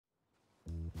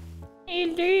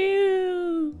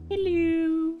Hello.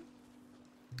 Hello.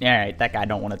 Alright, that guy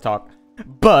don't want to talk.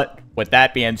 But, with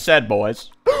that being said,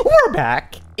 boys, we're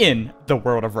back in the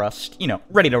world of Rust. You know,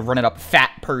 ready to run it up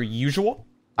fat per usual.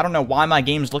 I don't know why my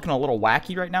game's looking a little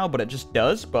wacky right now, but it just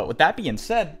does. But with that being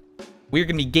said, we're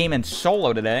going to be gaming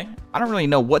solo today. I don't really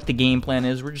know what the game plan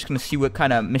is. We're just going to see what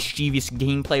kind of mischievous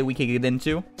gameplay we can get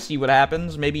into. See what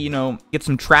happens. Maybe, you know, get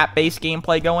some trap-based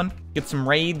gameplay going. Get some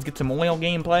raids, get some oil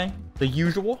gameplay. The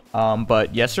usual.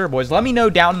 But yes, sir, boys. Let me know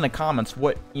down in the comments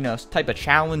what, you know, type of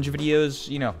challenge videos,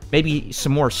 you know, maybe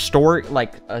some more story,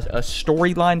 like a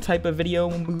storyline type of video,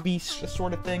 movie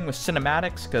sort of thing with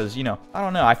cinematics. Because, you know, I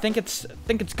don't know. I think it's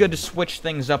good to switch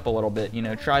things up a little bit, you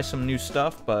know, try some new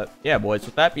stuff. But yeah, boys,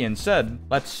 with that being said,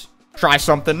 let's try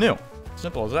something new.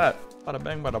 Simple as that. Bada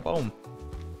bang, bada boom.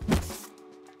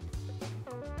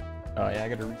 Oh yeah, I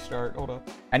gotta restart. Hold up.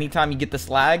 Anytime you get this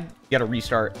lag, you gotta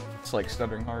restart. It's like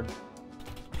stuttering hard.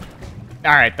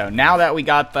 Alright, though. Now that we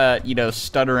got the, you know,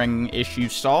 stuttering issue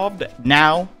solved,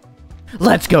 now,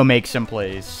 let's go make some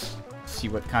plays. See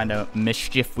what kind of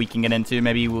mischief we can get into.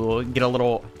 Maybe we'll get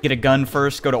a gun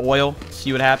first, go to oil,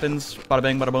 see what happens. Bada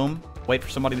bang, bada boom. Wait for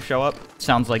somebody to show up.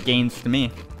 Sounds like games to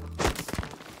me.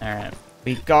 Alright.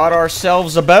 We got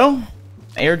ourselves a bow.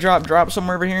 Airdrop drop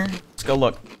somewhere over here. Let's go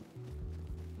look.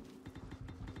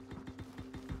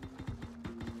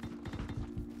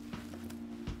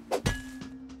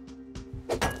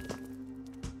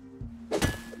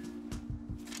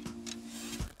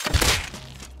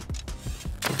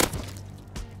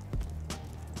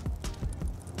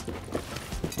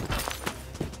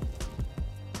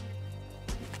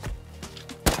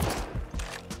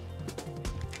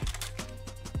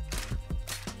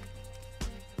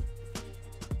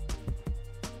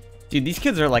 Dude, these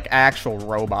kids are like actual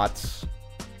robots.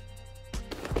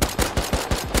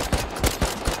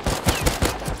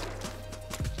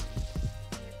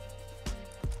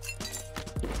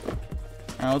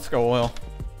 Alright, let's go oil.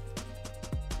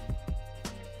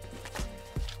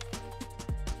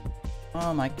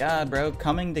 Oh my god, bro.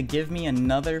 Coming to give me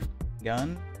another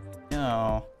gun?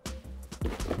 No.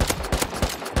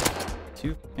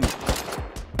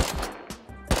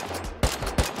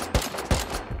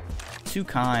 Too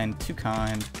kind, too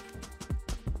kind.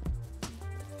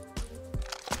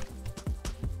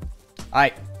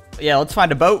 Alright, yeah, let's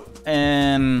find a boat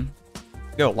and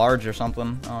go large or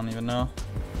something. I don't even know.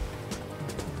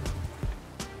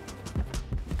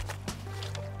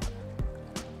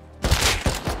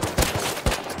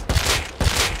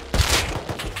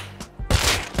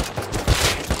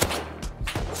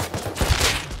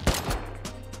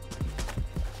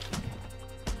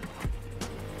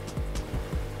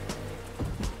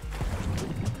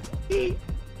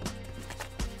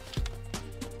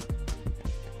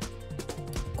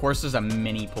 Of course, there's a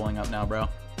mini pulling up now, bro.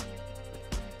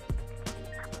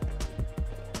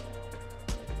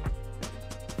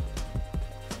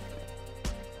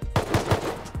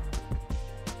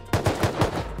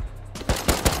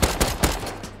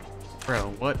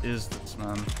 Bro, what is this,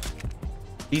 man?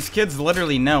 These kids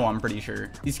literally know, I'm pretty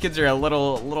sure. These kids are a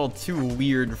little too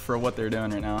weird for what they're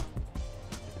doing right now.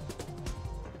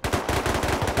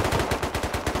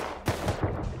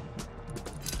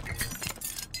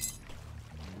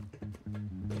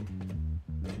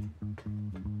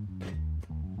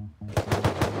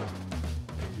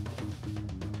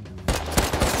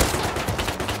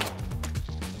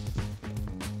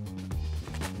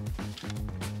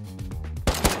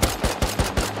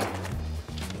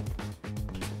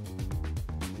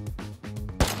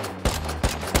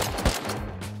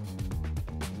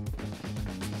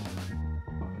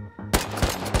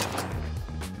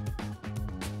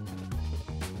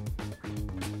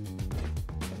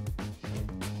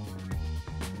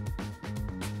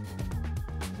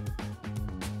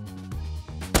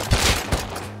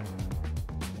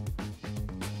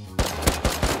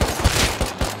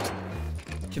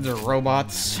 Kids are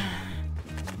robots.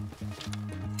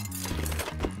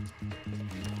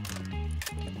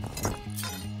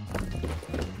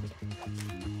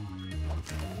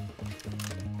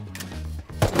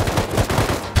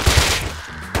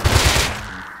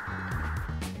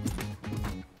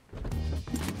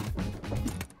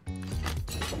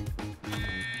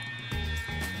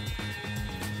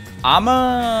 I'm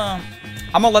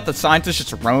gonna let the scientists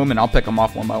just roam and I'll pick them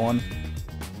off one by one.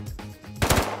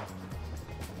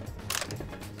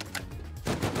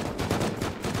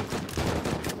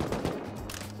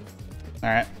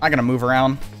 Alright, I'm gonna move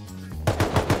around.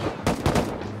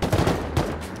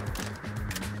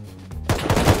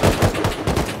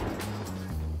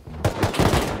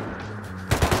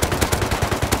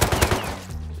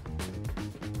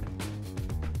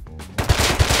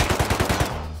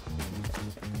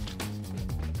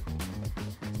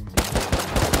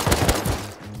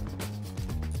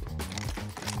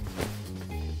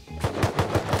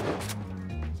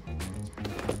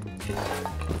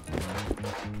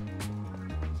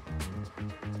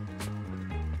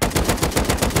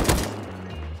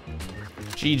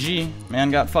 GG. Man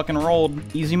got fucking rolled.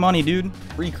 Easy money, dude.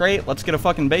 Free crate. Let's get a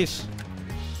fucking base.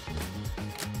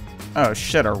 Oh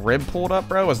shit, a rib pulled up,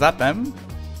 bro? Was that them?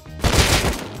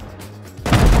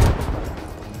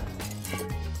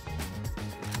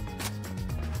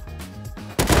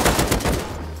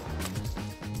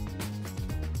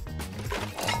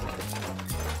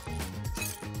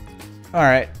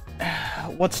 Alright.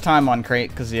 What's time on crate?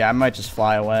 Because, yeah, I might just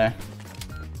fly away.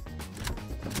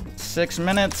 6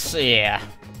 minutes? Yeah.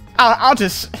 I'll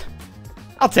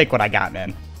take what I got,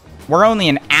 man. We're only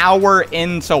an hour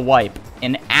into wipe.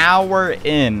 An hour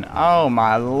in. Oh,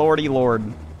 my lordy lord.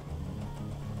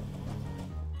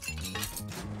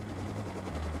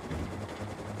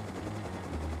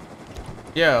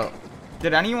 Yo,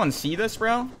 did anyone see this,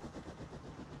 bro?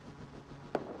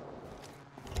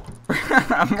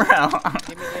 Bro.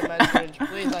 Give me the message,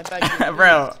 please. I beg you.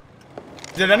 Bro.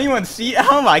 Did anyone see?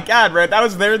 Oh my god, bro. That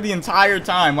was there the entire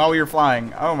time while we were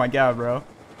flying. Oh my god, bro.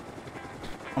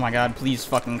 Oh my god, please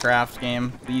fucking craft,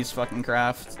 game. Please fucking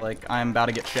craft. Like, I'm about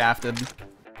to get shafted.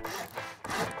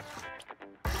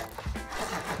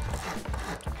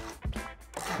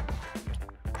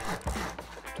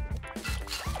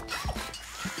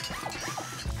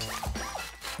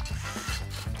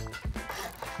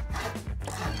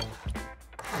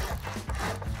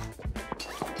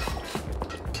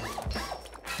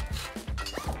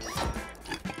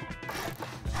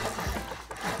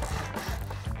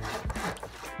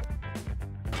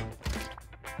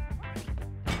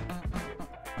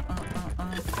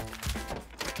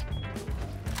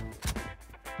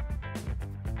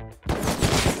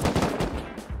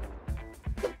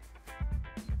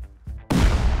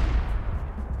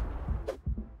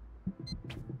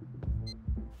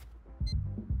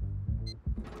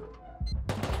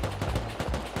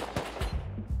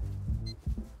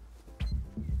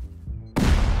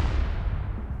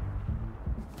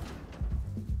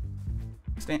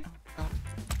 Stand. Oh.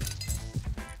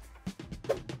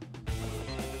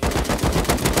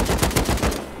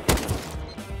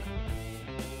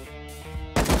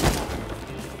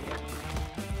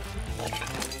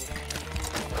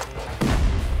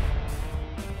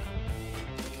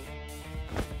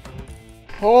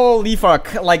 Holy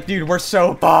fuck. Like, dude, we're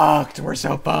so fucked. We're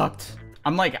so fucked.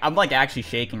 I'm like actually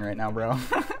shaking right now, bro.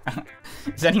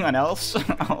 Is anyone else?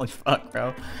 Holy fuck,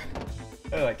 bro.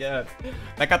 Oh my god.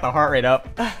 That got the heart rate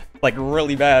up. Like,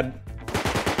 really bad.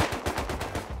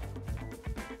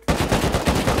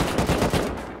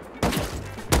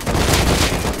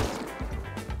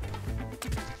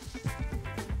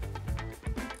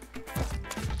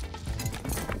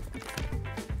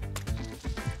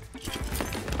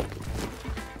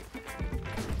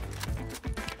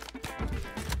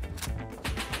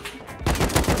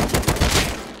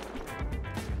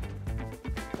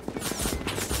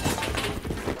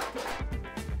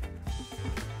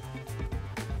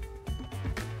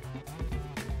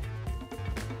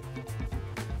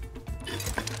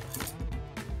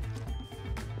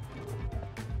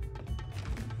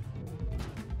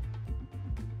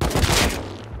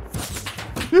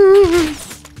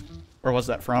 Where was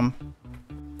that from?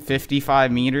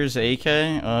 55 meters AK?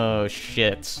 Oh,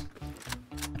 shit.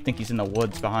 I think he's in the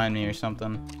woods behind me or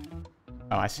something.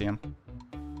 Oh, I see him.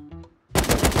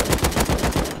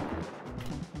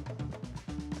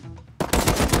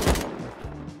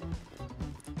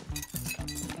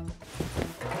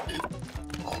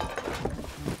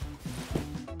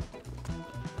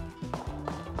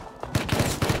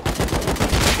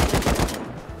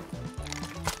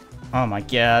 Oh my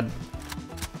god.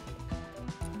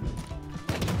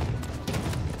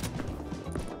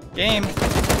 Game.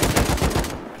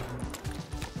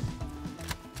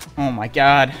 Oh my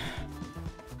god.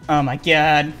 Oh my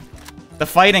god. The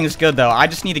fighting is good though. I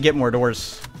just need to get more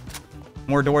doors.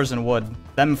 More doors and wood.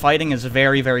 Them fighting is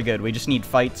very, very good. We just need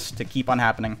fights to keep on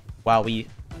happening while we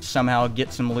somehow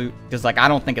get some loot. Because, like, I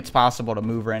don't think it's possible to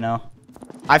move right now.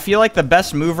 I feel like the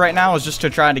best move right now is just to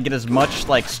try to get as much,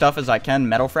 like, stuff as I can,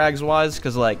 metal frags wise.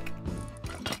 Because, like,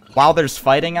 while there's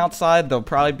fighting outside, they'll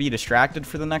probably be distracted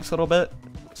for the next little bit.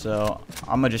 So,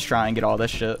 I'm gonna just try and get all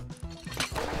this shit.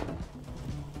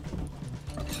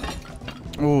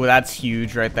 Ooh, that's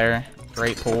huge right there.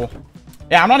 Great pull.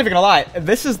 Yeah, I'm not even gonna lie.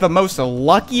 This is the most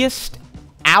luckiest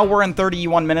hour and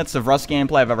 31 minutes of Rust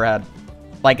gameplay I've ever had.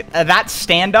 Like, that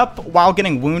stand-up while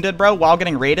getting wounded, bro, while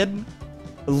getting raided,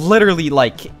 literally,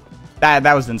 like,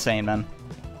 that was insane, man.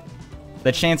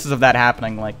 The chances of that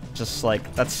happening, like, just,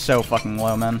 like, that's so fucking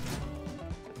low, man.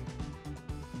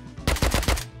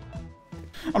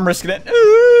 I'm risking it.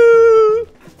 Ooh!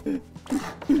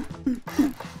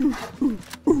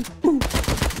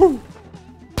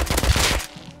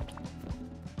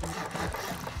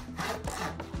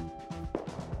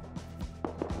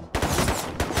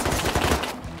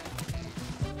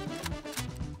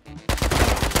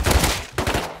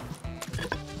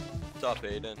 What's up,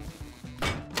 Aiden?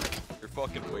 You're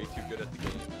fucking way too good at the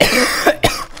game.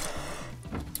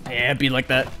 Yeah, it'd be like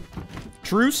that.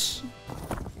 Truce?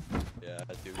 Yeah,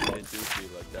 dude, it do be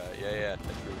like that. Yeah,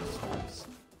 truce.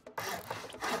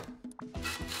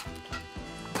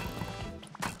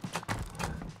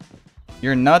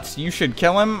 You're nuts. You should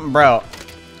kill him, bro.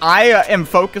 I am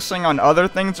focusing on other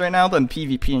things right now than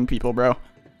PvPing people, bro.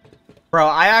 Bro,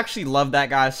 I actually love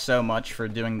that guy so much for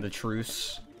doing the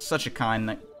truce. Such a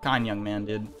kind young man,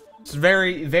 dude. It's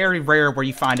very, very rare where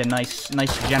you find a nice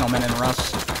gentleman in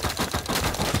Rust.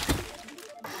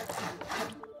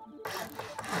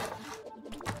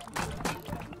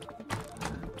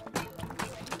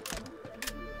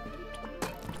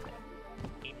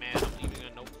 Hey man, I'm leaving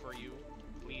a note for you.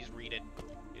 Please read it.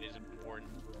 It is important.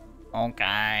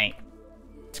 Okay.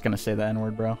 It's gonna say the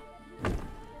N-word, bro.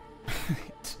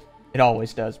 It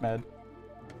always does, man.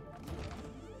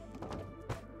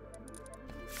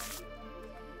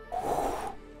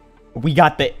 We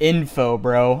got the info,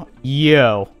 bro.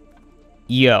 Yo.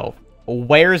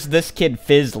 Where's this kid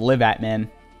Fizz live at,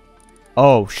 man?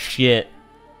 Oh, shit.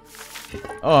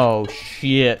 Oh,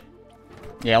 shit.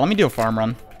 Yeah, let me do a farm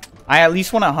run. I at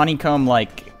least want to honeycomb,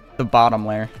 like, the bottom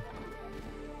layer.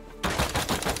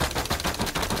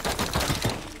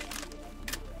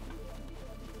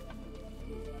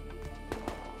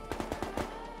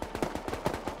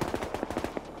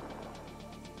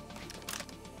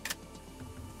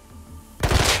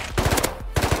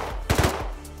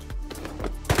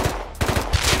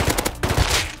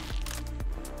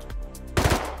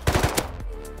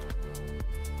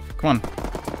 Come on.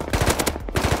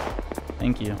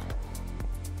 Thank you.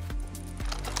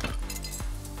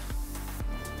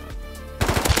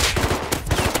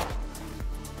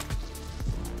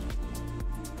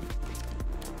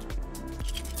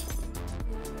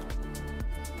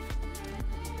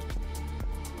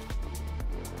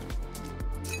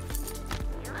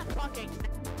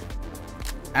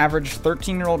 Average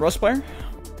 13-year-old Rust player?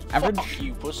 Average? Fuck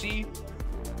you, pussy.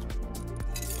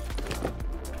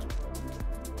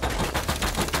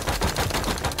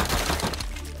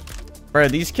 Bro,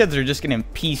 these kids are just getting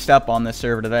pieced up on this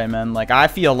server today, man. Like, I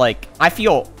feel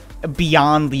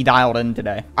beyondly dialed in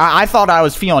today. I thought I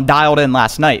was feeling dialed in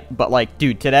last night, but like,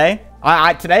 dude, today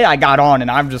I got on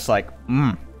and I'm just like,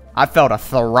 I felt a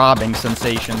throbbing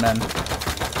sensation, man.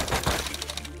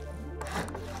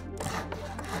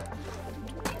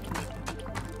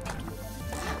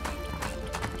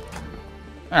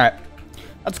 Alright.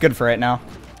 That's good for right now.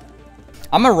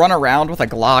 I'm gonna run around with a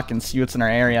Glock and see what's in our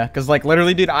area. Because, like,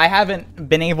 literally, dude, I haven't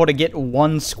been able to get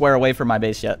one square away from my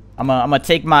base yet. I'm gonna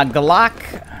take my Glock,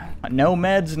 no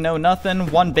meds, no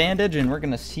nothing, one bandage, and we're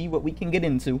gonna see what we can get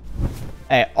into.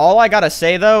 Hey, all I gotta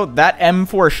say, though, that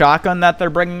M4 shotgun that they're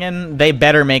bringing in, they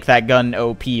better make that gun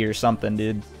OP or something,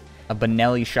 dude. A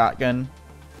Benelli shotgun.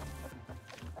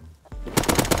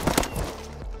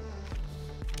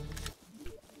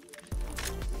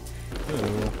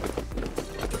 Ooh.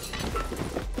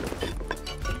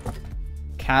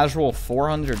 Casual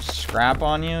 400 scrap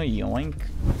on you, yoink.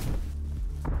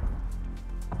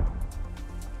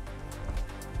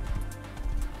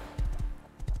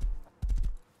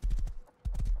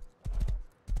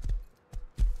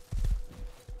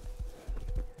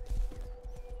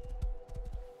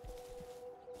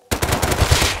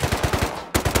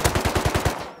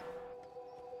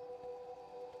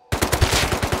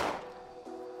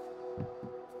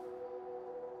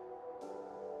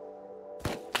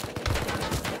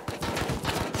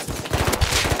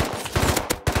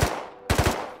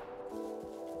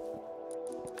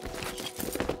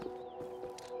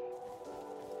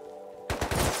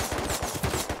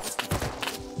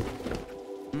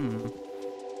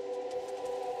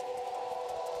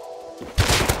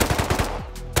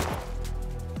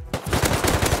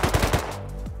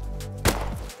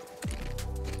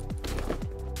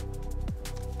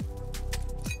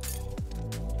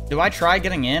 Do I try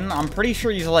getting in? I'm pretty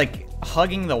sure he's, like,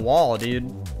 hugging the wall,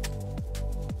 dude.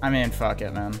 I mean, fuck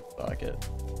it, man. Fuck it.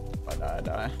 If I die, I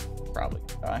die. Probably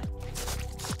die.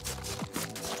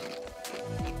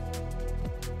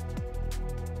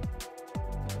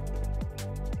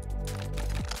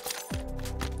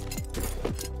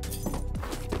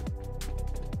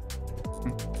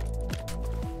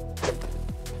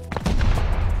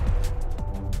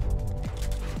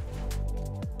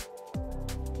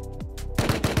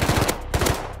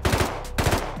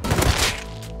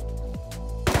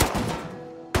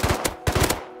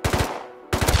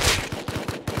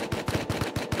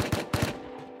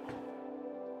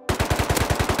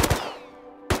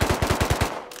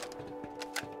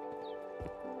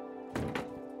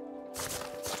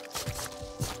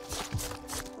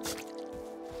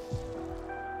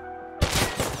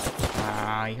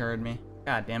 Ah, he heard me.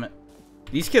 God damn it.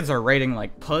 These kids are raiding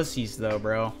like pussies, though,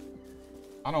 bro.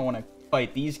 I don't want to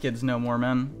fight these kids no more,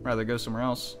 man. Rather go somewhere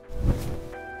else.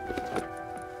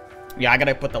 Yeah, I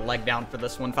gotta put the leg down for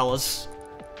this one, fellas.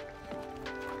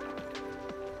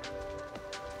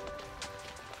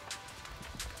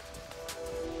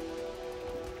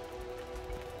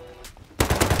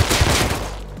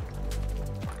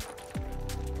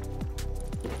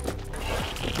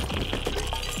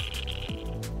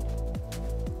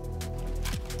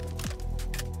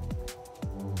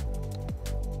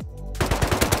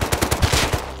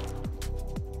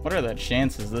 What are the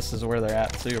chances this is where they're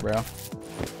at, too, bro?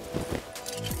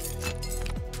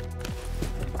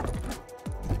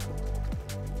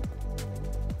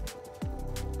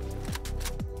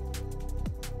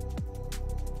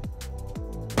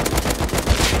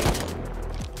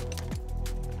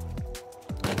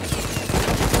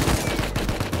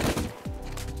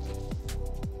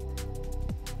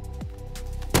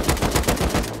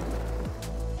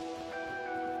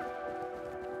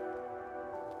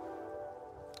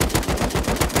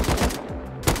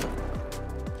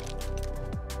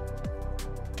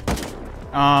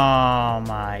 Oh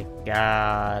my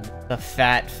god. The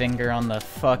fat finger on the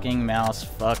fucking mouse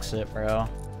fucks it, bro.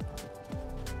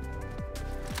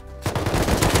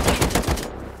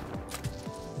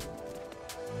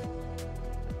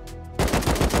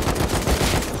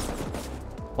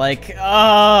 Like, oh,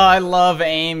 I love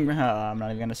aim. Oh, I'm not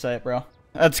even gonna say it, bro.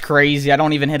 That's crazy. I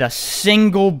don't even hit a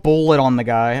single bullet on the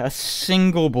guy. A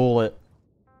single bullet.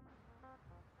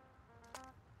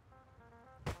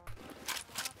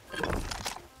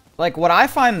 Like, what I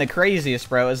find the craziest,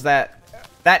 bro, is that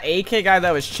AK guy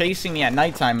that was chasing me at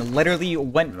nighttime literally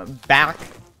went back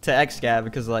to XCAV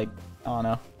because, like, I don't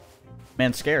know.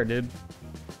 Man, scared, dude.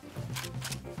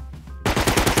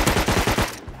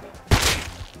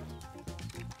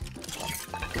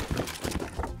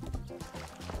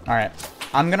 Alright.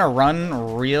 I'm gonna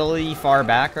run really far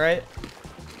back, right?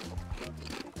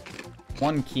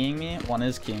 One keying me, one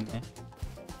is keying me.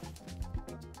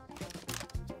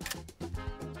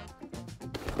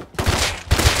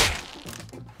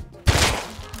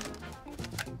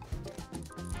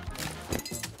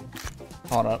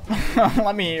 Hold up.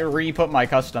 Let me re-put my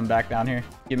custom back down here.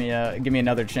 Give me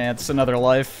another chance, another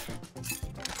life.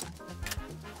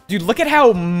 Dude, look at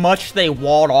how much they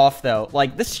walled off, though.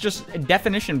 Like, this is just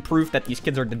definition proof that these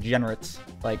kids are degenerates.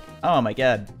 Like, oh my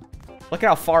god. Look at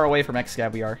how far away from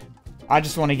XCAV we are. I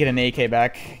just want to get an AK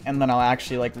back, and then I'll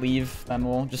actually, like, leave. Then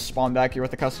we'll just spawn back here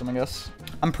with the custom, I guess.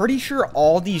 I'm pretty sure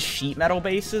all these sheet metal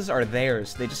bases are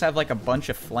theirs. They just have, like, a bunch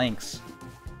of flanks.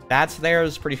 That's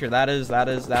theirs. Pretty sure that is.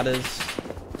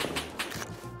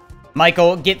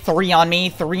 Michael, get 3 on me.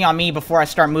 3 on me before I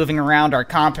start moving around our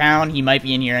compound. He might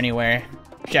be in here anywhere.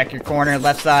 Check your corner,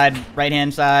 left side,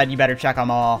 right-hand side. You better check them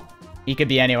all. He could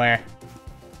be anywhere.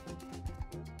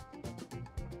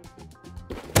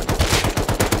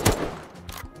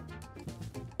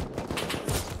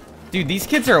 Dude, these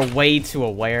kids are way too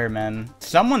aware, man.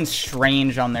 Someone's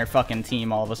strange on their fucking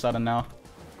team all of a sudden now.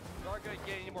 You aren't gonna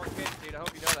get any more kids, dude. I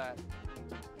hope you know that.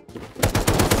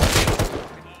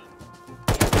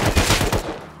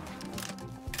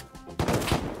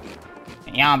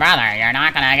 Yo, brother, you're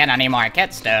not gonna get any more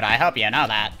kits, dude. I hope you know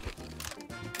that.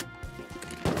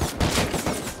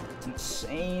 It's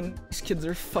insane. These kids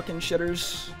are fucking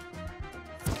shitters.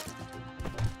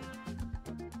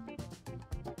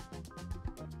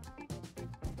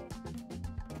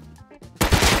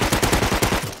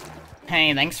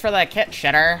 Hey, thanks for the kit,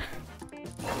 shitter.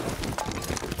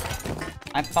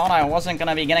 I thought I wasn't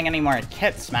gonna be getting any more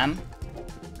kits, man.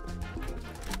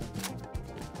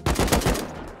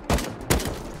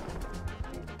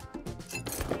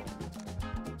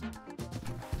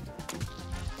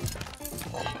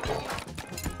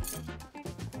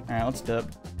 Alright, let's dip.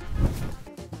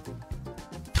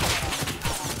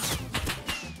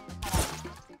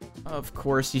 Of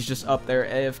course, he's just up there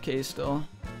AFK still.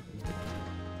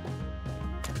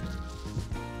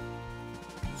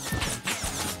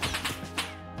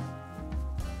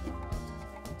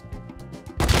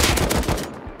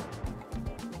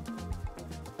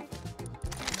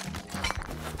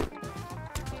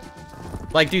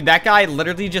 Like, dude, that guy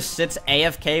literally just sits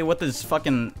AFK with his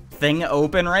fucking thing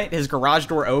open, right? His garage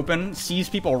door open, sees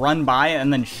people run by,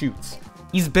 and then shoots.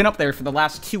 He's been up there for the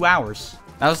last 2 hours.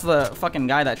 That was the fucking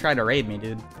guy that tried to raid me,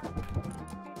 dude.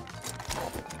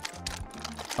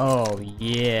 Oh,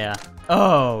 yeah.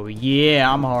 Oh,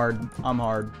 yeah, I'm hard. I'm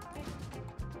hard.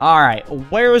 Alright,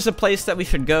 where is a place that we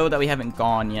should go that we haven't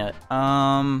gone yet?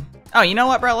 Oh, you know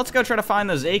what, bro? Let's go try to find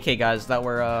those AK guys that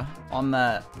were, on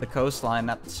the coastline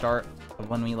at the start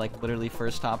when we like literally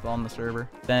first hop on the server.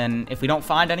 Then if we don't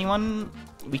find anyone,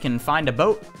 we can find a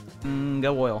boat and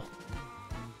go oil.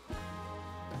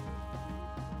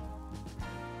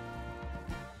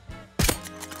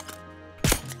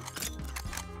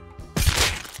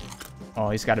 Oh,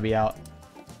 he's got to be out.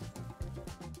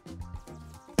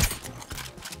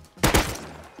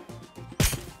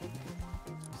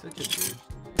 Such a dude.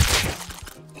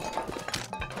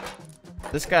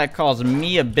 This guy calls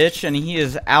me a bitch, and he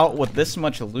is out with this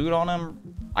much loot on him.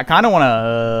 I kind of want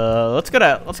to. Let's go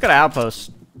to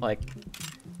outpost. Like,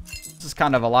 this is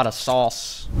kind of a lot of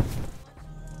sauce.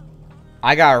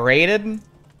 I got raided.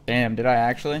 Damn, did I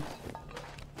actually?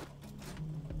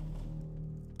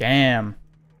 Damn,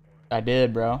 I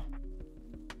did, bro.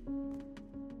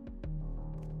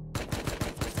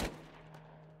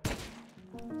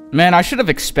 Man, I should have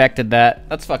expected that.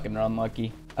 That's fucking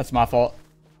unlucky. That's my fault.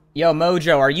 Yo,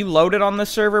 Mojo, are you loaded on this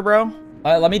server, bro?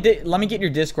 Let me get your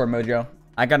Discord, Mojo.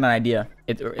 I got an idea.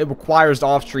 It requires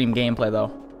off-stream gameplay,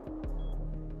 though.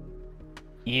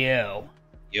 Yo.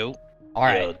 All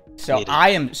right. So I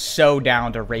am so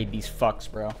down to raid these fucks,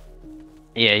 bro.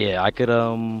 Yeah. I could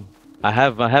I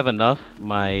have enough.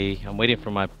 I'm waiting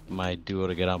for my duo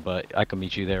to get on, but I can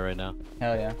meet you there right now.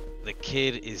 Hell yeah. The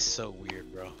kid is so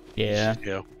weird, bro. Yeah. He's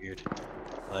so weird.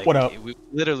 Like, What up? We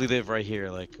literally live right here.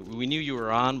 Like, we knew you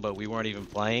were on, but we weren't even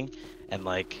playing. And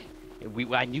like,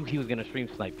 I knew he was gonna stream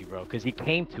snipe you, bro, because he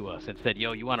came to us and said,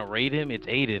 "Yo, you want to raid him? It's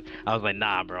Aiden." I was like,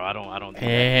 "Nah, bro, I don't do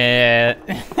that."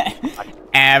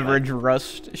 Average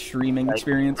Rust streaming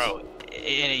experience. Bro,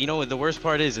 and you know what the worst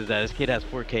part is that this kid has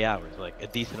 4K hours, like a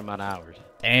decent amount of hours.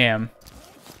 Damn.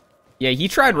 Yeah, he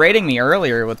tried raiding me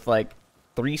earlier with like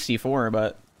 3 C4,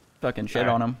 but fucking shit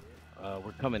on him.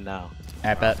 We're coming now.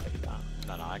 I bet.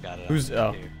 No, I got it. Who's?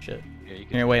 Oh, here. shit. Yeah, you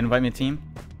can. Here, wait, invite me a team.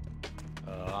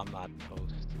 I'm not post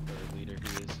or leader.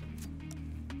 He is.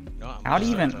 No, How do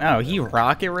you even? Oh, he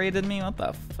rocket raided me. What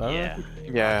the fuck? Yeah.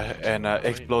 Yeah, and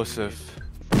explosive.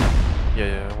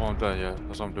 Yeah, well, I'm done. Yeah,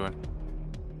 that's what I'm doing.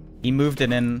 He moved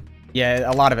it in.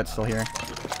 Yeah, a lot of it's still here.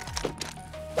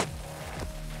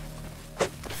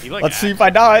 Let's see if I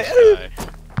die.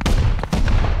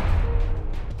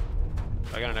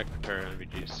 I got an extra pair of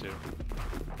NVGs too.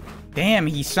 Damn,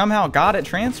 he somehow got it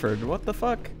transferred. What the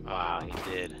fuck? Wow,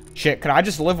 he did. Shit, could I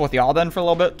just live with y'all then for a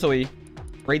little bit till we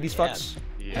raid these fucks?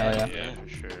 Yeah, Hell yeah, for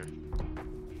sure.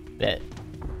 Bet.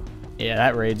 Yeah,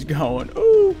 that raid's going.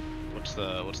 Ooh. What's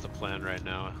the plan right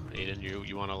now, Aiden?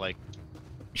 You want to like?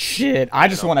 Shit, I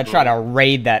just want to try to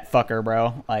raid that fucker,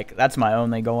 bro. Like, that's my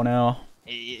only goal now.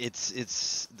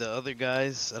 It's the other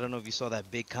guys. I don't know if you saw that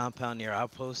big compound near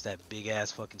Outpost, that big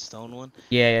ass fucking stone one.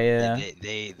 Yeah.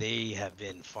 They have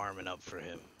been farming up for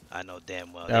him. I know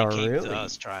damn well. Oh, They came really? to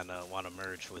us trying to want to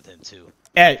merge with him too.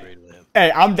 Hey, Trade with him. hey,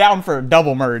 I'm down for a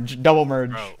double merge. Double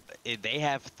merge. Bro, if they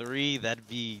have 3, that'd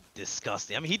be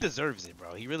disgusting. I mean, he deserves it,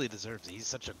 bro. He really deserves it. He's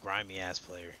such a grimy ass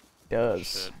player. Does.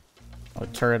 Shit. A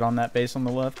turret on that base on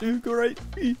the left. Ooh, go right.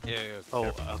 Yeah.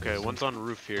 Oh, okay. One's on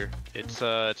roof here. It's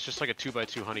just like a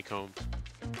 2x2 honeycomb.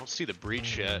 I don't see the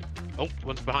breach yet. Oh,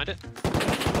 one's behind it.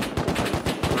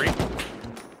 3.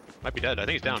 Might be dead. I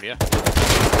think he's down. Yeah.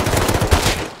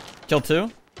 Kill 2.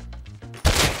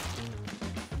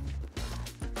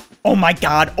 Oh my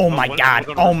god. Oh my god.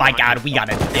 Oh my god. We got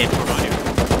it.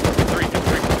 Three.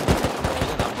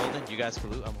 I'm holding. You guys can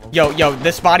loot. I'm holding. Yo,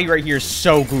 this body right here is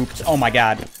so gooped. Oh my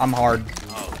god. I'm hard.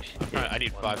 Oh shit. Alright, I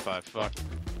need 5-5. Fuck.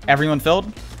 Everyone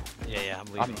filled? Yeah. I'm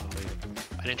leaving.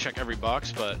 I didn't check every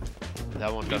box, but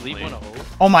that one definitely. Leave one a hold.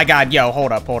 Oh my god. Yo,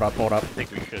 hold up. I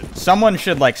think we should. Someone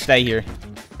should, like, stay here.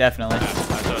 Definitely. That's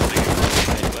what I was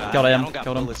thinking. Killed him, I don't got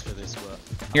killed him. bullets for this, but...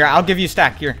 Here, I'll give you a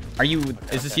stack. Here. Are you...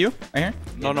 Is this you? Right here?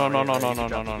 No.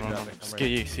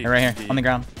 Ski. Hey, right here. On the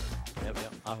ground. Yep.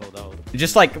 I'll hold.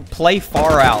 Just, like, play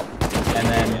far out. And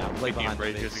then... Yeah, I'll play behind the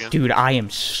Braziers base. again. Dude, I am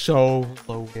so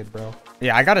loaded, bro.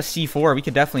 Yeah, I got a C4. We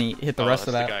could definitely hit the rest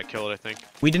of that. The guy I killed, I think.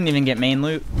 We didn't even get main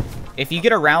loot. If you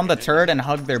get around the turret and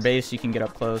hug their base, you can get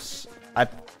up close. Oh,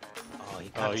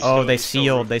 he's Oh, still- they he's still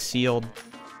sealed. roof. They sealed.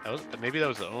 Maybe that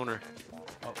was the owner.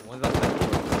 One's outside.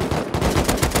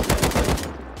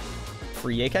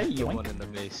 Free AK? One Yoink. in the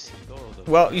base.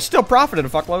 Well, you still profited a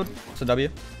fuckload. It's a W.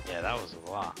 Yeah, that was a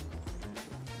lot.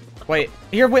 Wait.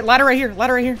 Here, wait. Ladder right here.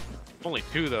 Ladder right here. Only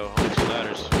 2 though. Only 2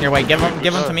 ladders. Here, wait. Give them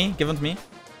to me. Give them to me.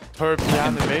 Turret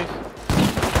behind the base.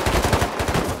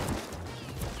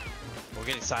 We're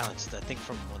getting silenced, I think,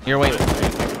 from one. Here, wait.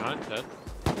 Behind the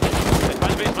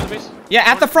base. Yeah,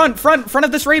 at the front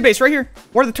of this raid base right here.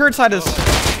 Where the turret side is.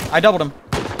 I doubled him.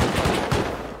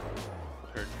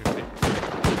 Hurt 50.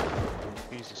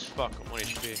 Jesus fuck, I'm 1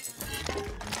 HP.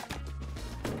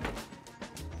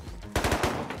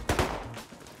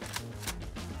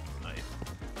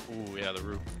 Yeah, the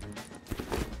roof.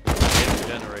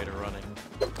 Generator running.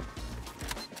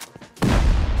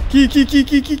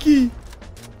 Key.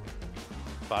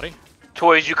 Body?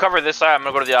 Toys, you cover this side. I'm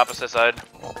gonna go to the opposite side.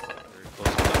 Very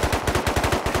close to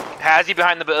that. Has he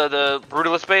behind the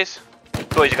brutalist base?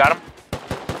 Toys, you got him?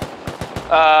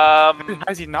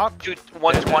 Has he knocked?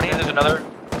 120. There's another.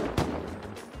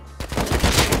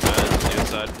 The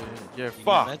inside. Yeah, You need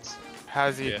fuck. meds?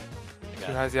 Has he? Yeah.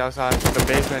 Who has he outside? The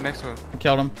base right next to him.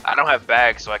 Killed him. I don't have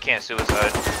bags, so I can't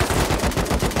suicide.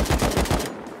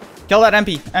 Kill that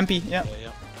MP. MP. Yep.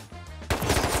 Yeah.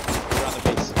 Around the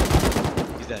base.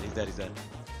 He's dead.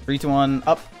 3, 2, 1.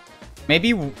 Up.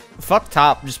 Maybe fuck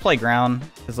top. Just play ground.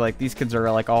 Cause like these kids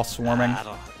are like all swarming.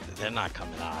 They're not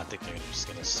coming out. I think they're just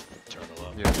gonna turtle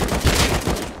up. Yeah.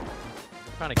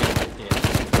 Trying to get him. Yeah.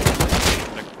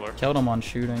 Next floor. Killed him on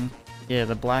shooting. Yeah,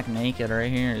 the black naked right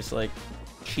here is like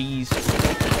cheese.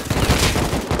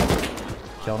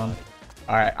 Killed him.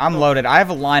 All right, I'm loaded. I have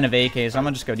a line of AKs. I'm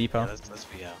gonna just go depot. Let's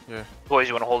be out. Yeah. Boys,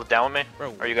 you wanna hold it down with me?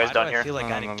 Bro, Are you guys why done do here? I feel like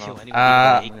No, I didn't no, kill no.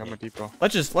 anybody. I'm a depot.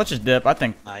 Let's just dip. I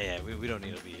think Yeah, we don't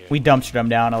need to be here. we dumped them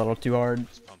down a little too hard.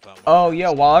 Just pump out Oh yeah,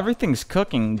 while everything's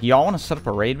cooking, do y'all want to set up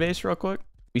a raid base real quick?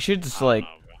 We should just like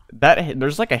that.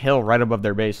 There's like a hill right above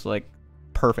their base, like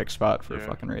perfect spot for a Yeah.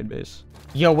 fucking raid base.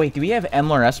 Yo, wait, do we have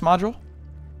MLRS module?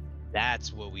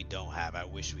 That's what we don't have. I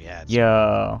wish we had.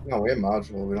 Yo, No, we have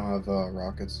module. We don't have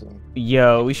rockets. So.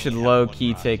 yo, we should only have low one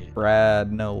key take rocket.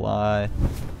 Brad. No lie.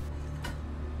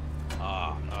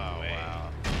 Oh wow.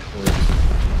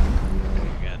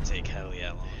 We gotta take hell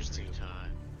yeah launch too.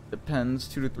 Depends,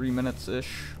 2 to 3 minutes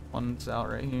ish. One's out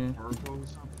right here.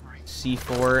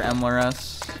 C4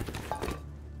 MLRS.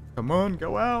 Come on,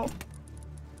 go out.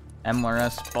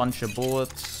 MLRS, bunch of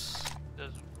bullets,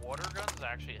 Does water guns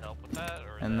actually help with that?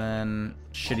 Or and then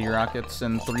shitty rockets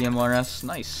and 3 MLRS.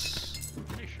 Nice. I'm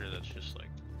pretty sure that's just like.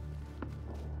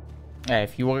 Hey,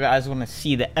 if you guys want to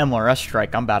see the MLRS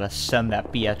strike, I'm about to send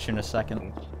that bitch in a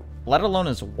second. Let alone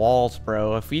his walls,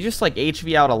 bro. If we just like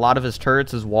HV out a lot of his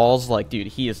turrets, his walls, like, dude,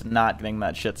 he is not getting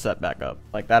that shit set back up.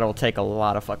 Like, that'll take a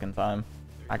lot of fucking time.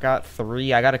 I got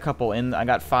 3. I got a couple in. I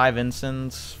got 5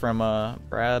 ensigns from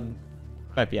Brad.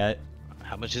 Might be it.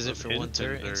 How much is it for one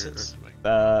turret instance?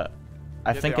 I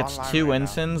Yeah, think they're it's online 2 right now.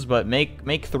 ensigns, but make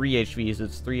 3 HVs.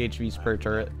 It's 3 HVs per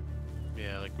turret.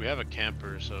 Yeah, like we have a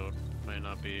camper, so it might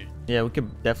not be. Yeah, we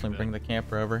could definitely bring the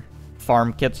camper over.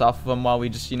 Farm kits off of them while we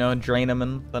just, you know, drain them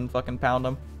and then fucking pound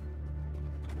them.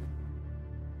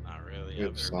 Not really.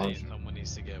 Good sound. Someone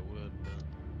needs to get wood.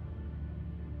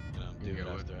 But, you know, do it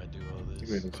after I do all I this.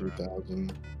 think we have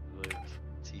 3,000. Like,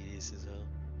 tedious as hell.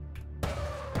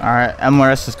 Alright,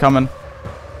 MLRS is coming.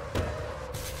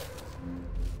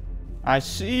 I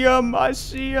see them. I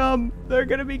see them. They're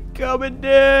gonna be coming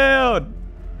down.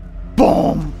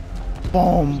 Boom.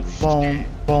 Boom. Boom.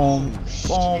 Boom.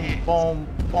 Boom. Boom.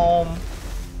 Boom.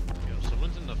 Yo,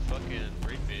 someone's in the fucking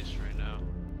raid base right now.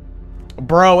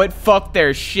 Bro, it fucked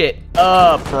their shit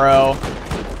up, bro.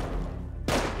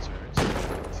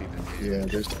 Yeah,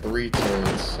 there's 3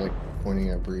 turrets like pointing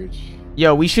at breach.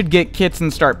 Yo, we should get kits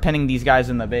and start pinning these guys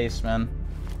in the base, man.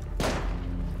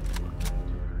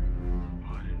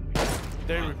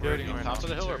 They're rebuilding right now. Top of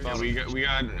the hill or bottom? We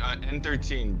got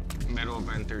N13, middle of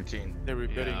N13. They're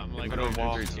rebuilding. I'm like middle Middle of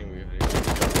wall. N13.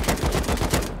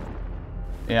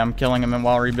 Yeah, I'm killing him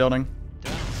while rebuilding.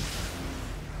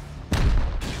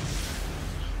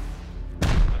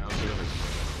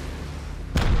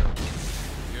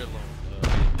 You're alone.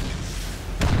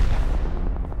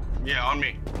 Yeah, on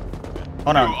me.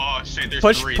 Hold on. Oh shit, there's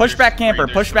Push 3. push There's back 3, camper.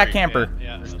 there's Push back 3. camper.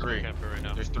 Yeah, There's that's 3. camper right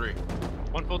now. There's 3.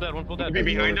 One full dead, one full dead. I might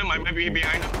be behind him. I might be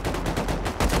behind him.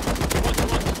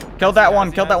 Killed that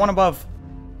one. Killed that one above.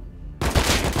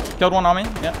 Killed one on me.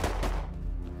 Yep.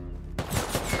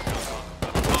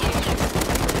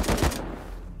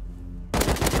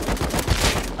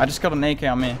 I just killed an AK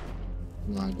on me.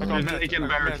 No, I I don't. got There's an AK in the meds.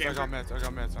 barrel I got meds. I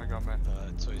got meds. I got meds.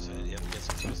 That's what he said. You have to get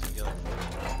some tools together.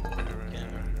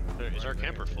 Is our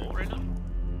camper full right now?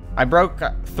 I broke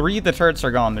 3 of the turrets are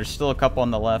gone. There's still a couple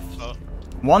on the left. Oh.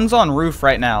 One's on roof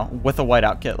right now with a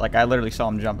whiteout kit. Like, I literally saw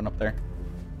him jumping up there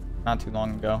not too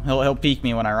long ago. He'll peek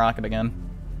me when I rocket again.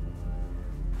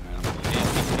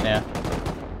 Yeah.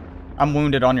 I'm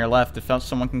wounded on your left. If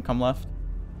someone can come left.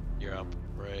 You're up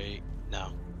right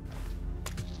now.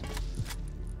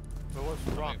 But what's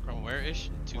the rock? From where ish?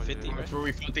 250, right? That's where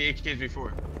we fought the AKs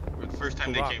before. The first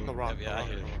time they came. The rock. Yeah, I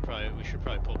hear you. We should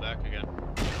probably pull back again.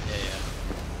 Yeah.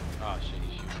 Oh shit,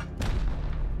 he's shooting.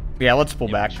 Yeah, let's pull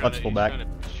Yeah, back. he's Let's trying pull to- back.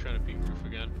 He's trying to peek roof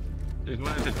again. There's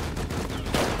one at the...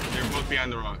 They're both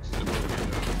behind the rocks. They're both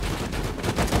behind the rocks.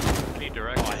 need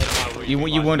direct. Oh, I hit him.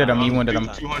 You wounded him. You wounded him.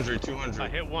 200, 200. I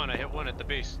hit one at the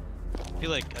base. I feel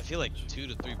like 2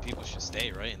 to 3 people should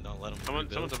stay, right, and don't let them.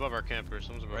 Someone's above our camper.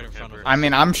 Someone's above Right our in front of camper. us. I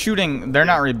mean, I'm shooting. They're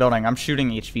not rebuilding. I'm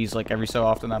shooting HVs like every so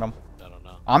often at them. I don't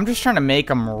know. I'm just trying to make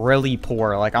them really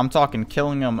poor. Like, I'm talking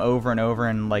killing them over and over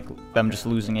and, like, them just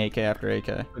losing AK after AK.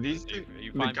 Are these Are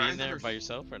you fine being there by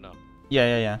yourself or no?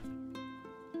 Yeah.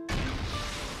 Kind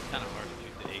of hard to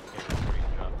shoot the AK before you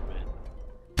drop, man.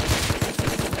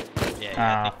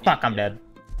 Yeah. Fuck, I'm dead.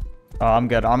 Oh, I'm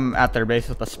good. I'm at their base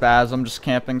with the spaz. I'm just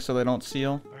camping so they don't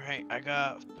seal. Alright, I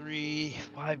got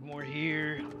 5 more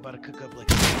here. I'm about to cook up like.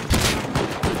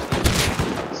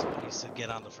 Somebody needs to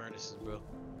get on the furnaces, bro.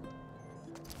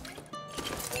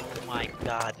 Oh my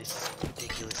god, this is a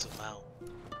ridiculous amount.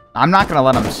 I'm not gonna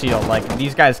let them seal. Like,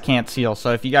 these guys can't seal.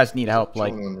 So if you guys need help,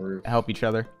 like, Someone on the roof. help each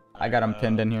other. I got them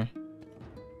pinned in here.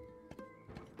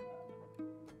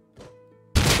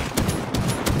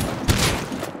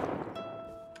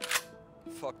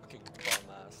 Fucking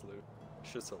bum-ass loot.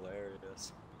 Shit's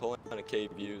hilarious. Pulling on a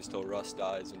cave views till Russ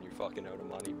dies and you're fucking out of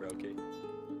money, brokey.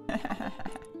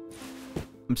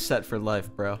 I'm set for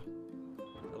life, bro.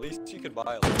 At least you could buy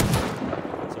a lot of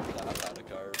that out of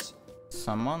cars.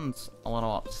 Someone's a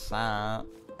little upset.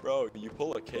 Bro, you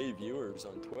pull a K viewers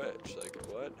on Twitch. Like,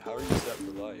 what? How are you set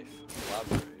for life?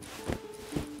 Elaborate.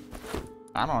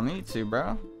 I don't need to,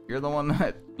 bro. You're the one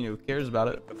that, cares about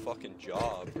it. A fucking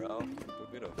job, bro. Who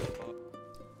gonna fuck up?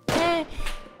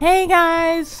 Hey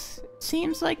guys!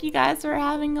 Seems like you guys are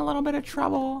having a little bit of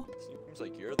trouble. Seems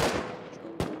like you're the one in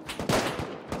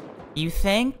trouble. You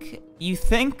think? You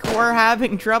think we're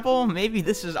having trouble? Maybe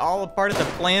this is all a part of the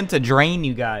plan to drain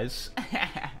you guys.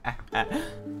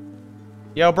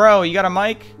 Yo, bro, you got a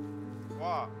mic?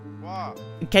 What?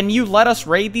 Can you let us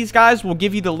raid these guys? We'll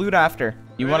give you the loot after.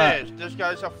 You wanna? These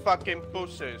guys are fucking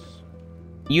pussies.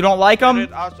 You don't like them?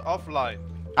 Raid us offline.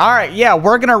 Alright, yeah,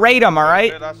 we're gonna raid them,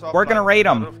 alright? Raid us We're gonna offline. raid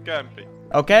them. Roof camping.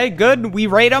 Okay, good. We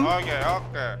raid them? Okay.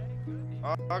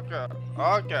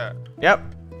 Yep.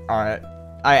 Alright.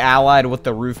 I allied with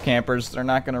the roof campers. They're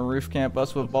not gonna roof camp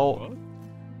us with Bolt.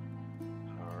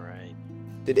 Alright.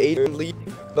 Did Aiden leave?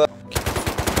 But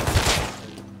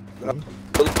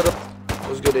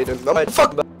was good, Aiden. No,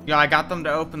 fuck. Yeah, I got them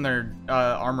to open their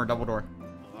armor double door.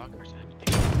 The lockers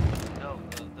empty. No,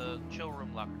 the chill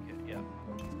room locker kit, yeah.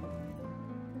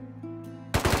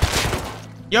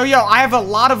 Yo, I have a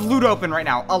lot of loot open right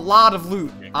now. A lot of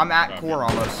loot. I'm at core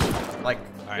almost. Like,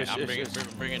 Alright, I'm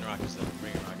bringing rockets though.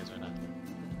 Bringing rockets right now.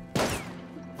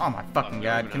 oh my fucking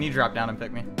god. Can you drop down and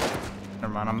pick me?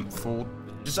 Never mind, I'm fooled.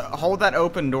 Just hold that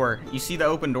open door. You see the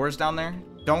open doors down there?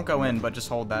 Don't go in, but just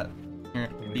hold that. Here,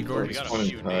 leave door. We got a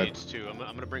few nades too. I'm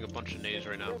gonna bring a bunch of nades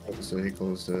right now. So he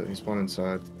closed it. He spawned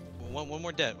inside. One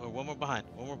more dead, or one more behind.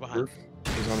 One more behind. Roof.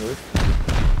 He's on the roof.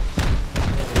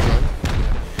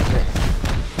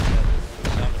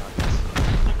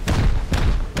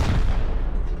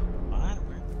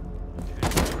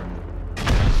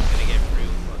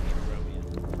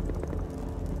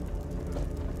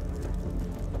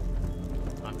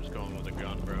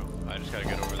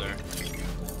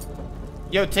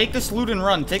 Yo, take this loot and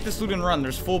run. Take this loot and run.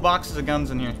 There's full boxes of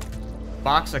guns in here.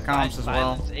 Box of comps as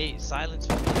well. Silence.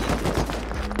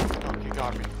 Oh, he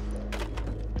got me.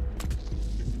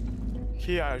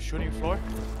 He shooting floor.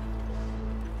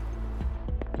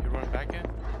 You run back in?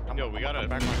 Yo, we gotta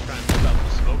try and put out the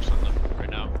smokes on them right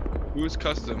now. Who's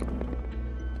custom?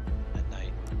 At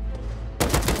night.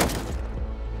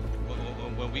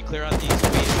 When we clear out these,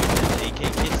 we AK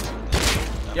kits to them.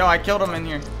 Yo, I killed him in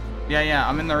here. Yeah,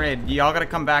 I'm in the raid. Y'all gotta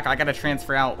come back. I gotta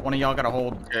transfer out. One of y'all gotta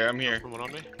hold. Okay, I'm here. Someone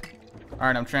on me?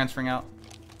 Alright, I'm transferring out.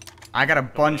 I got a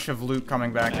bunch of loot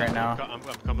coming back right now. I'm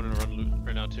coming to run loot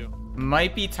right now too.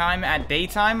 Might be time at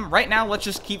daytime. Right now, let's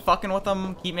just keep fucking with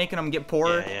them. Keep making them get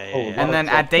poorer. Yeah. And then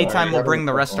at daytime, we'll bring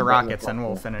the rest of rockets and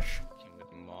we'll finish.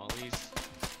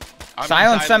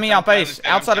 Silence semi out base.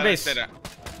 Outside of base.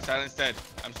 Silence dead.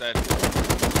 I'm dead.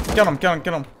 Kill him.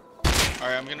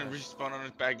 Alright, I'm gonna respawn on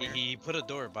his bag. He put a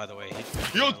door, by the way.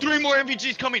 Yo, 3 more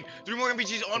MVGs coming! 3 more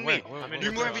MVGs on me! Where? 3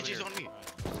 more MVGs on me!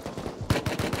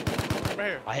 Right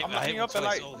here. I'm looking up the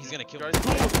light. Oh, he's gonna kill me.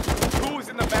 Who's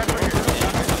in the back right here?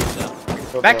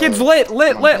 That kid's lit.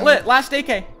 Last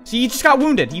AK. See, he just got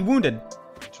wounded. He wounded.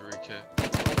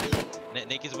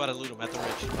 Naked's about to loot him at the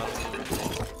ridge.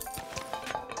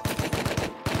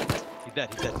 He's dead.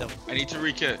 I need to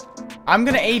re-kit. I'm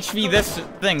gonna HV this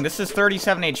thing. This is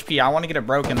 37 HP. I want to get it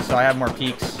broken so I have more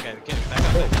peaks. Okay, back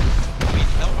up. Wait,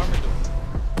 no armor door.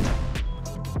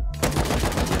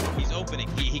 He's opening.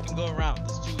 He can go around.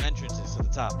 There's 2 entrances to the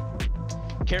top.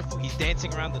 Careful, he's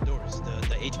dancing around the doors.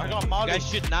 The HP. You guys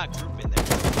should not group in there.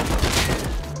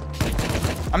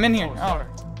 I'm in here. Oh.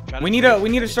 Trying We to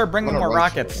need to start bringing more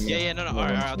rockets. Yeah, no.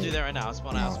 Alright, I'll do that right now. I'll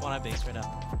spawn out base right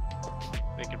now.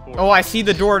 Making 4. Oh, I see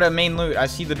the door to main loot. I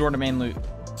see the door to main loot.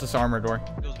 It's this armor door.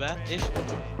 Feels bad? Ish. Yeah.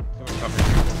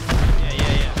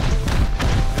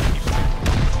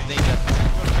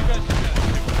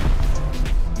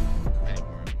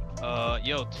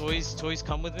 Yo, toys,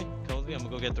 come with me. Come with me. I'm gonna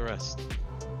go get the rest.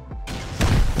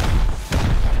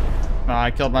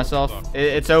 I killed myself.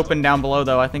 It's open down below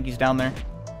though. I think he's down there.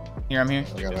 Here, I'm here.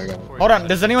 I got it. Hold on.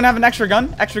 Does anyone have an extra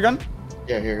gun? Extra gun?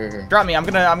 Yeah, here. Drop me. I'm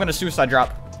gonna suicide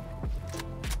drop.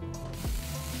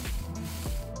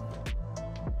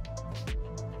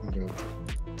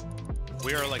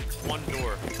 We are like one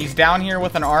door. He's down here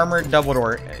with an armored double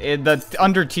door. The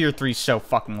under tier 3 is so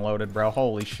fucking loaded, bro.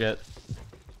 Holy shit.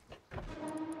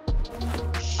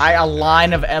 A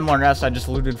line of M1S I just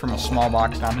looted from a small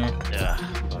box down here. Yeah.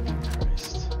 Fucking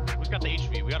Christ. We got the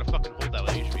HV. We gotta fucking hold that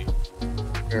with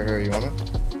HV. Here, you want it?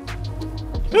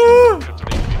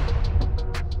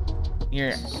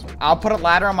 Here, I'll put a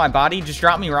ladder on my body. Just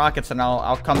drop me rockets and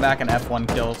I'll come back and F1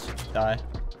 kills. Die.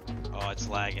 Oh, it's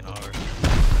lagging hard.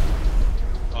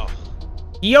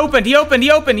 He opened.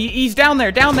 He's down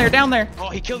there. Oh,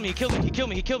 he killed me.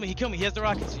 He has the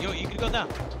rockets. Yo, you can go down.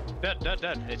 Dead.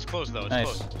 It's closed though. It's Nice.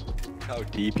 closed. How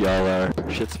deep y'all are.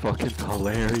 Shit's fucking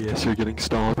hilarious. You're getting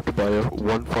stomped by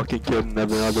one fucking kid and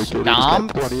then another kid who's got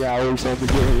 20 hours on the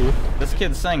game. This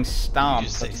kid's saying stomp. You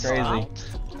just That's say crazy.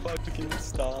 Fucking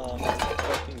stomp.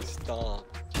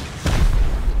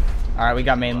 Alright, we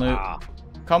got main loot.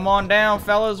 Come on down,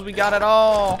 fellas. We got it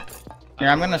all. Here,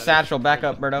 I'm gonna satchel. Back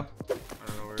up, Berto.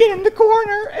 Get in the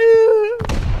corner. Ooh.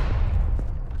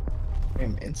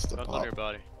 Damn, insta That's on pop. your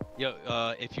body. Yo,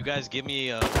 if you guys give me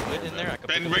a wood in there, I can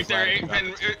Ben, put right this there. ladder Ben,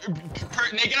 down.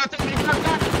 naked outside.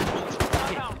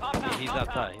 He's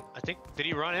outside. I think. Did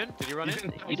he run in?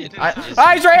 He did. He's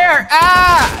right here.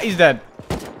 Ah! He's dead.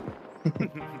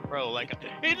 Bro, like.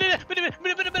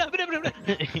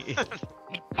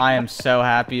 I am so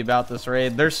happy about this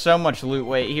raid. There's so much loot.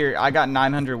 Wait, here. I got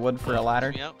 900 wood for a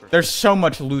ladder. There's so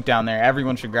much loot down there.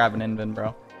 Everyone should grab an invin,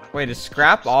 bro. Wait, is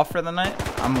Scrap off for the night?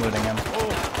 I'm looting him.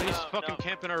 Oh, he's fucking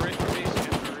camping our raid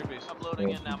base. I'm loading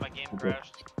in now. My game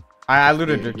crashed. I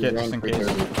looted your kit just in case.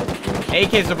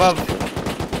 AK's above.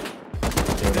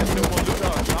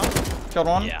 Killed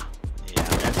one? Yeah.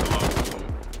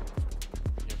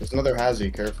 There's another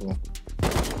Hazy, careful.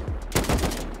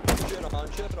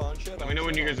 Shit Let me know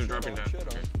when you guys are dropping down.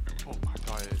 Oh my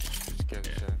god, it's just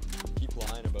getting shit. Keep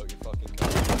lying about your fucking car.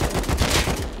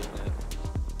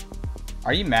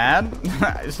 Are you mad?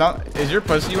 It's not. Is your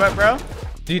pussy wet, bro?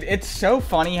 Dude, it's so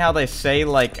funny how they say,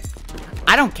 like,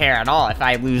 I don't care at all if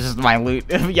I lose my loot,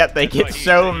 yet they get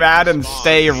so mad and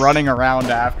stay running around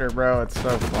after, bro. It's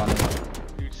so funny.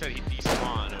 Dude said he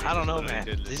despawned. I don't know, man.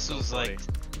 This was like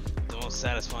the most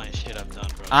satisfying shit I've done,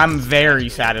 bro. I'm very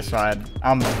satisfied.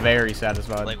 I'm very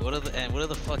satisfied. Like, what are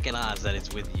the fucking odds that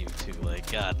it's with you two?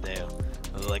 Like, goddamn.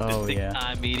 Like, Oh, this yeah.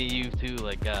 time meeting you two,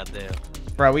 like, goddamn.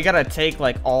 Bro, we gotta take,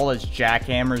 like, all his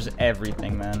jackhammers,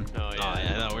 everything, man. Oh yeah. Oh,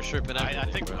 yeah, no, we're stripping out. I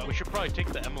think we should probably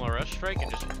take the MLRS strike and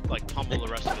just like pummel the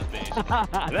rest of his base.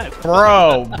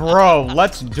 Bro,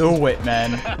 let's do it,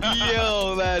 man.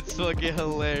 Yo, that's fucking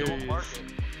hilarious.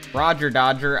 Roger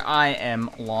Dodger, I am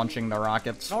launching the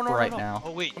rockets right now.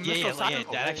 Oh wait, yeah,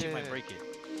 that actually might break it.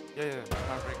 Yeah,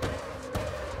 can't break it.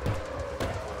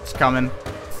 It's coming.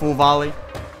 Full volley.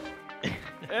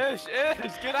 Ish,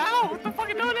 get out! What the fuck are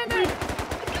you doing in there?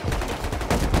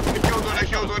 I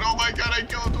killed one. Oh my god, I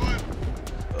killed one.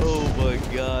 Oh my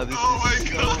god. This Oh my is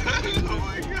god. So crazy, Oh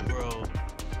my god. bro.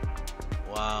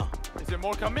 Wow. Is there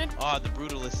more coming? Oh, the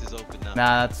Brutalist is open now.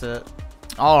 Nah, that's it.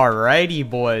 Alrighty,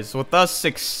 boys. With us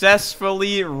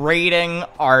successfully raiding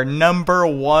our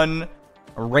 #1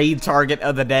 raid target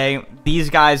of the day, these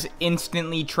guys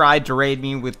instantly tried to raid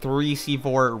me with 3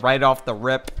 C4 right off the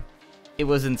rip. It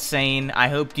was insane. I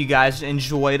hope you guys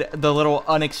enjoyed the little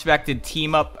unexpected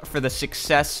team up for the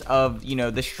success of, you know,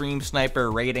 the stream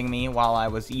sniper raiding me while I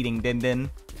was eating din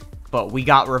din. But we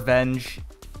got revenge.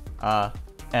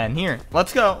 And here,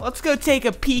 let's go take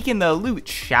a peek in the loot,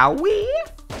 shall we?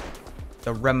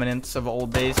 The remnants of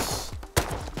old base.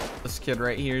 This kid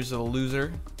right here is a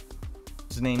loser.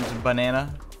 His name's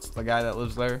Banana. It's the guy that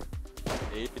lives there.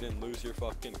 Aiden, lose your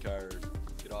fucking card.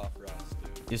 Get off Ross,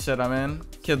 dude. You said I'm in?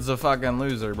 Kid's a fucking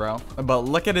loser, bro. But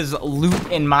look at his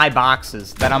loot in my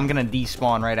boxes that I'm gonna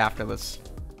despawn right after this.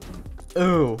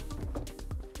 Ooh.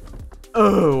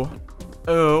 Ooh.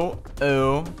 Ooh.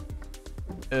 Ooh.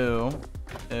 Ooh. Ooh.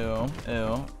 Ooh.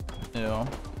 Ooh.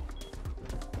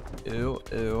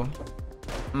 Ooh.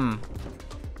 Ooh.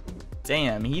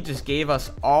 Damn, he just gave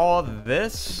us all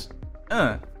this?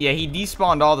 Yeah, he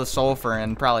despawned all the sulfur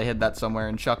and probably hid that somewhere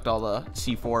and chucked all the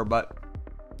C4, but...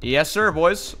 Yes, sir,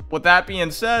 boys. With that being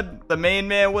said, the main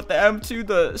man with the M2,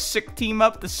 the sick team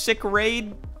up, the sick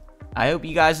raid. I hope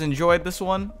you guys enjoyed this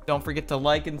one. Don't forget to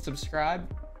like and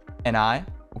subscribe. And I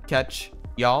will catch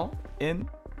y'all in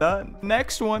the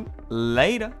next one.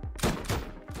 Later.